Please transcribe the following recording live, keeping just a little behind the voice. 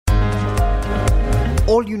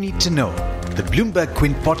all you need to know. The Bloomberg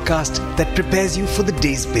Quint podcast that prepares you for the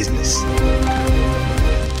day's business.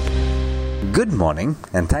 Good morning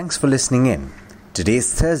and thanks for listening in. Today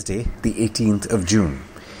is Thursday, the 18th of June.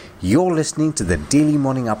 You're listening to the Daily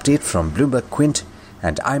Morning Update from Bloomberg Quint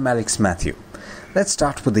and I'm Alex Matthew. Let's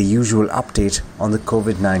start with the usual update on the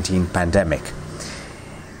COVID-19 pandemic.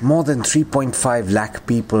 More than 3.5 lakh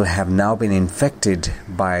people have now been infected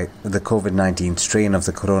by the COVID-19 strain of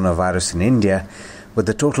the coronavirus in India, with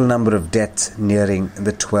the total number of deaths nearing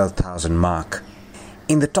the 12,000 mark.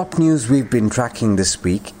 In the top news we've been tracking this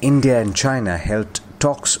week, India and China held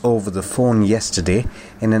talks over the phone yesterday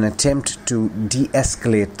in an attempt to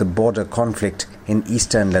de-escalate the border conflict in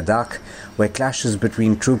eastern Ladakh, where clashes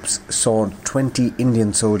between troops saw 20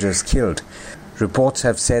 Indian soldiers killed. Reports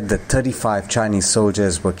have said that 35 Chinese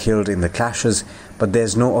soldiers were killed in the clashes, but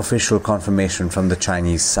there's no official confirmation from the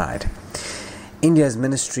Chinese side. India's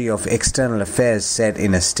Ministry of External Affairs said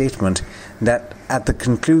in a statement that at the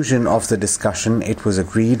conclusion of the discussion, it was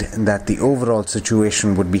agreed that the overall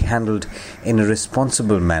situation would be handled in a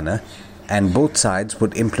responsible manner and both sides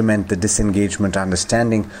would implement the disengagement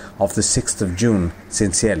understanding of the 6th of June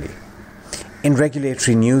sincerely. In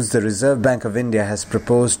regulatory news, the Reserve Bank of India has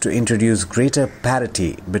proposed to introduce greater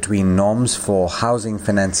parity between norms for housing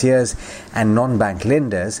financiers and non-bank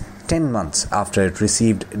lenders 10 months after it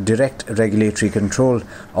received direct regulatory control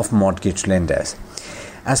of mortgage lenders.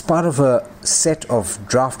 As part of a set of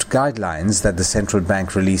draft guidelines that the central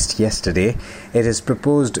bank released yesterday, it has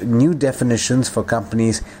proposed new definitions for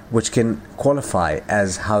companies which can qualify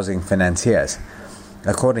as housing financiers.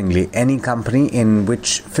 Accordingly, any company in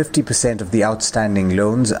which 50% of the outstanding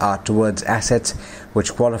loans are towards assets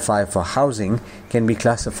which qualify for housing can be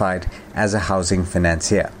classified as a housing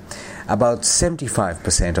financier. About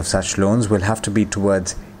 75% of such loans will have to be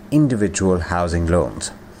towards individual housing loans.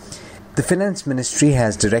 The Finance Ministry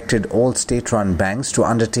has directed all state-run banks to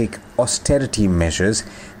undertake austerity measures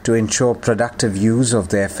to ensure productive use of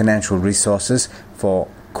their financial resources for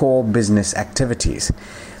core business activities.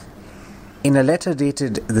 In a letter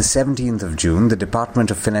dated the 17th of June, the Department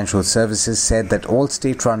of Financial Services said that all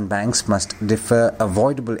state-run banks must defer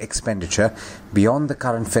avoidable expenditure beyond the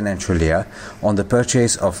current financial year on the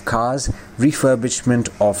purchase of cars, refurbishment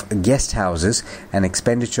of guest houses, and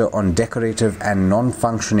expenditure on decorative and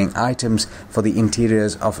non-functioning items for the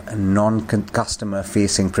interiors of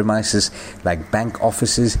non-customer-facing premises like bank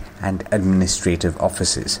offices and administrative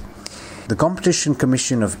offices. The Competition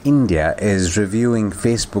Commission of India is reviewing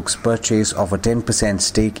Facebook's purchase of a 10%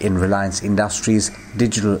 stake in Reliance Industries'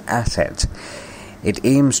 digital assets. It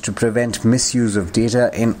aims to prevent misuse of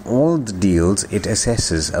data in all the deals it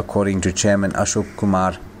assesses, according to Chairman Ashok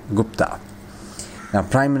Kumar Gupta. Now,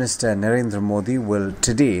 Prime Minister Narendra Modi will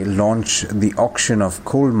today launch the auction of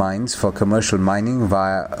coal mines for commercial mining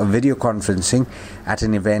via video conferencing at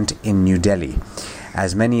an event in New Delhi.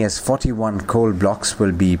 As many as 41 coal blocks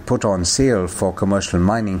will be put on sale for commercial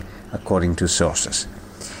mining, according to sources.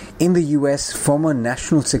 In the US, former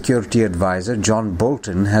National Security Advisor John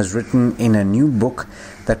Bolton has written in a new book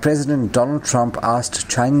that President Donald Trump asked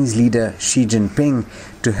Chinese leader Xi Jinping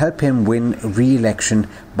to help him win re-election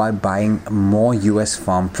by buying more US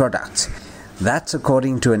farm products. That's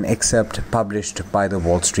according to an excerpt published by the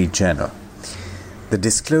Wall Street Journal. The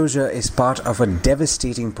disclosure is part of a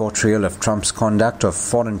devastating portrayal of Trump's conduct of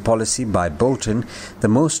foreign policy by Bolton, the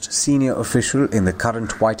most senior official in the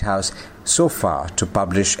current White House so far to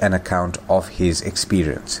publish an account of his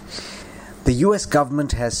experience. The US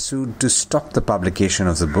government has sued to stop the publication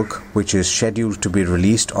of the book, which is scheduled to be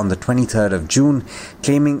released on the 23rd of June,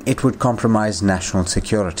 claiming it would compromise national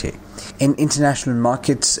security. In international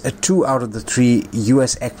markets, 2 out of the 3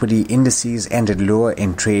 US equity indices ended lower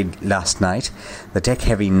in trade last night. The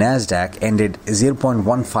tech-heavy Nasdaq ended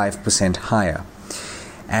 0.15% higher.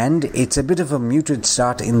 And it's a bit of a muted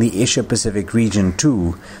start in the Asia-Pacific region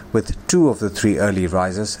too, with 2 of the 3 early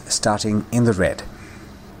risers starting in the red.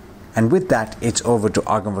 And with that, it's over to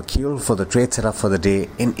Agam Vakil for the trade setup for the day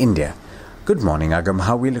in India. Good morning, Agam.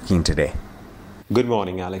 How are we looking today? Good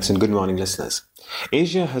morning, Alex, and good morning, listeners.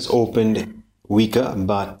 Asia has opened weaker,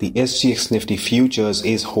 but the SGX Nifty futures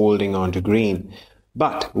is holding on to green.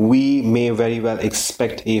 But we may very well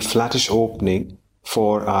expect a flattish opening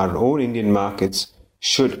for our own Indian markets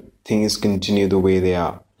should things continue the way they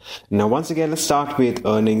are. Now, once again, let's start with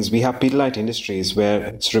earnings. We have Pidilite Industries, where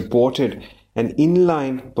it's reported an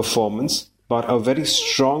inline performance, but a very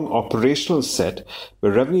strong operational set,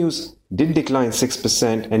 where revenues did decline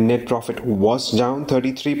 6% and net profit was down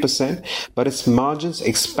 33%, but its margins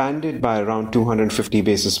expanded by around 250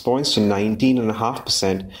 basis points to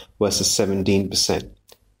 19.5% versus 17%.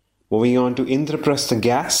 Moving on to Indraprastha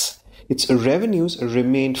Gas, its revenues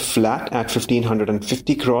remained flat at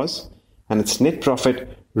 1,550 crores and its net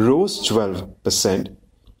profit rose 12%.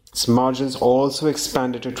 Its margins also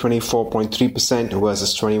expanded to 24.3%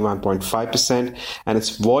 versus 21.5%, and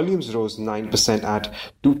its volumes rose 9% at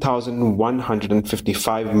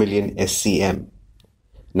 2,155 million SCM.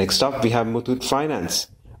 Next up, we have Muthoot Finance.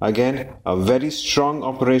 Again, a very strong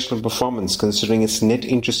operational performance considering its net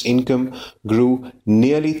interest income grew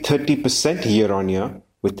nearly 30% year-on-year,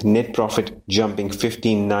 with net profit jumping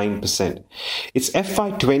 59%. Its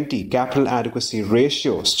FY20 capital adequacy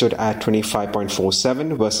ratio stood at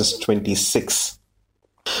 25.47 versus 26.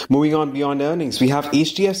 Moving on beyond earnings, we have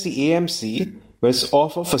HDFC AMC, where its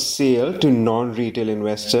offer for sale to non-retail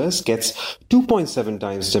investors gets 2.7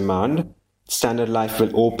 times demand. Standard Life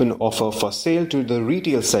will open offer for sale to the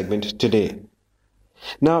retail segment today.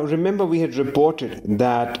 Now, remember we had reported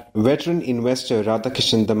that veteran investor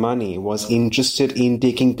Radhakishan Damani was interested in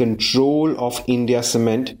taking control of India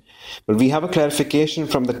Cement, but we have a clarification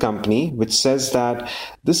from the company which says that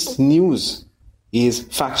this news is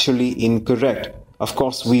factually incorrect. Of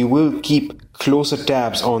course, we will keep closer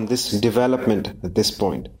tabs on this development at this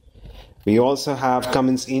point. We also have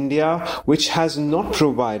Cummins India, which has not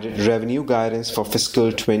provided revenue guidance for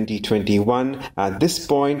fiscal 2021 at this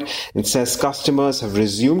point. It says customers have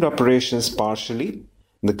resumed operations partially.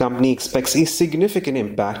 The company expects a significant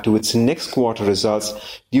impact to its next quarter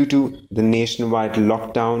results due to the nationwide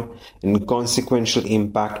lockdown and consequential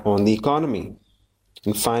impact on the economy.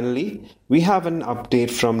 And finally, we have an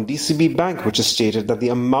update from DCB Bank, which has stated that the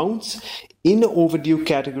amounts in overdue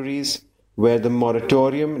categories where the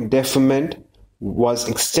moratorium deferment was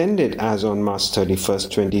extended as on March 31st,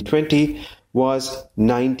 2020 was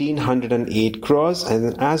 1,908 crores,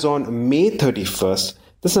 and as on May 31st,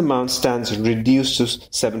 this amount stands reduced to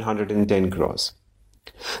 710 crores.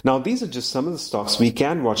 Now, these are just some of the stocks we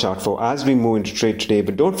can watch out for as we move into trade today,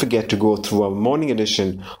 but don't forget to go through our morning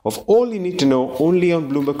edition of All You Need to Know only on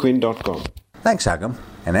BloombergQuint.com. Thanks, Agam.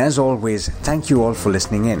 And as always, thank you all for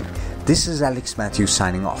listening in. This is Alex Matthews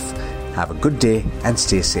signing off. Have a good day and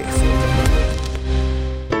stay safe.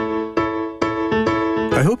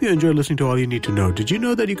 I hope you enjoyed listening to All You Need to Know. Did you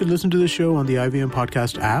know that you could listen to the show on the IVM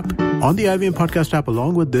Podcast app? On the IVM Podcast app,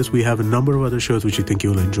 along with this, we have a number of other shows which you think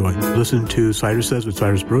you'll enjoy. Listen to Cyrus Says with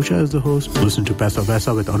Cyrus Brocha as the host. Listen to Paisa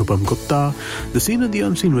Vaisa with Anupam Gupta. The Scene and the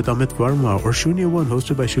Unseen with Amit Verma. Or Shunya One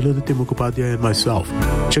hosted by Shiladitya Mukhopadhyay and myself.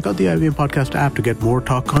 Check out the IVM Podcast app to get more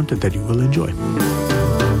talk content that you will enjoy.